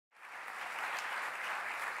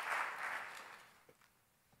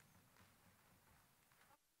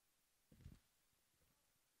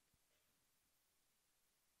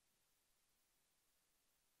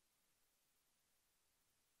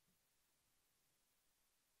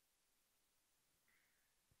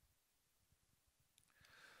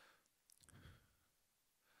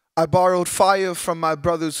I borrowed fire from my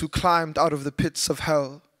brothers who climbed out of the pits of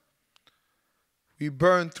hell. We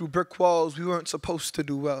burned through brick walls we weren't supposed to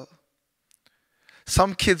do well.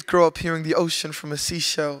 Some kids grow up hearing the ocean from a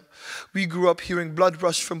seashell. We grew up hearing blood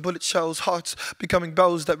rush from bullet shells, hearts becoming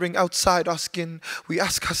bells that ring outside our skin. We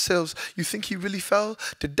ask ourselves, you think he really fell?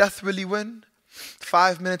 Did death really win?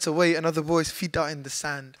 5 minutes away, another boy's feet are in the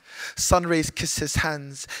sand. Sun rays kiss his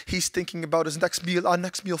hands. He's thinking about his next meal, our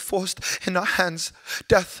next meal forced in our hands.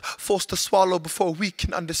 Death forced to swallow before we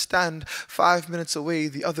can understand. 5 minutes away,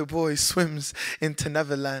 the other boy swims into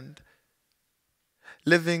Neverland.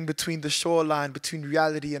 Living between the shoreline, between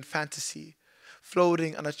reality and fantasy.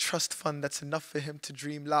 Floating on a trust fund that's enough for him to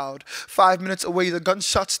dream loud. 5 minutes away, the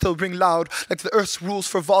gunshots still ring loud, like the earth's rules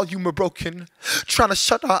for volume are broken. Trying to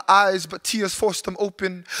shut our eyes, but tears forced them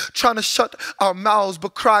open. Trying to shut our mouths,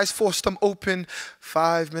 but cries forced them open.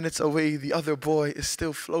 5 minutes away, the other boy is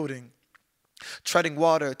still floating. Treading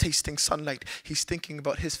water, tasting sunlight, he's thinking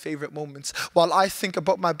about his favorite moments. While I think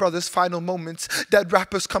about my brother's final moments, dead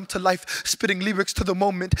rappers come to life, spitting lyrics to the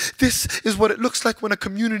moment. This is what it looks like when a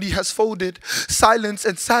community has folded. Silence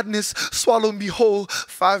and sadness swallow me whole.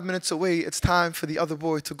 5 minutes away, it's time for the other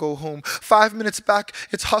boy to go home. 5 minutes back,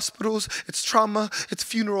 it's hospitals, it's trauma, it's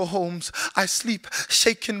funeral homes. I sleep,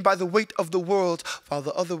 shaken by the weight of the world, while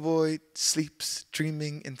the other boy sleeps,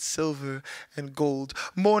 dreaming in silver and gold.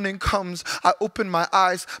 Morning comes, I open my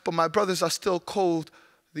eyes, but my brothers are still cold.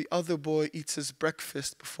 The other boy eats his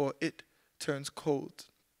breakfast before it turns cold.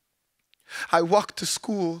 I walk to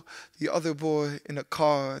school, the other boy in a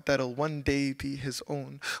car that'll one day be his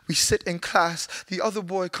own. We sit in class, the other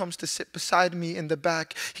boy comes to sit beside me in the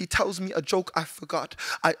back. He tells me a joke I forgot.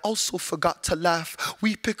 I also forgot to laugh.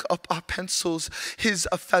 We pick up our pencils, his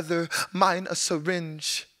a feather, mine a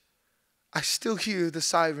syringe. I still hear the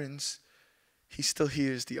sirens. He still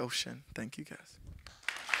hears the ocean. Thank you, guys.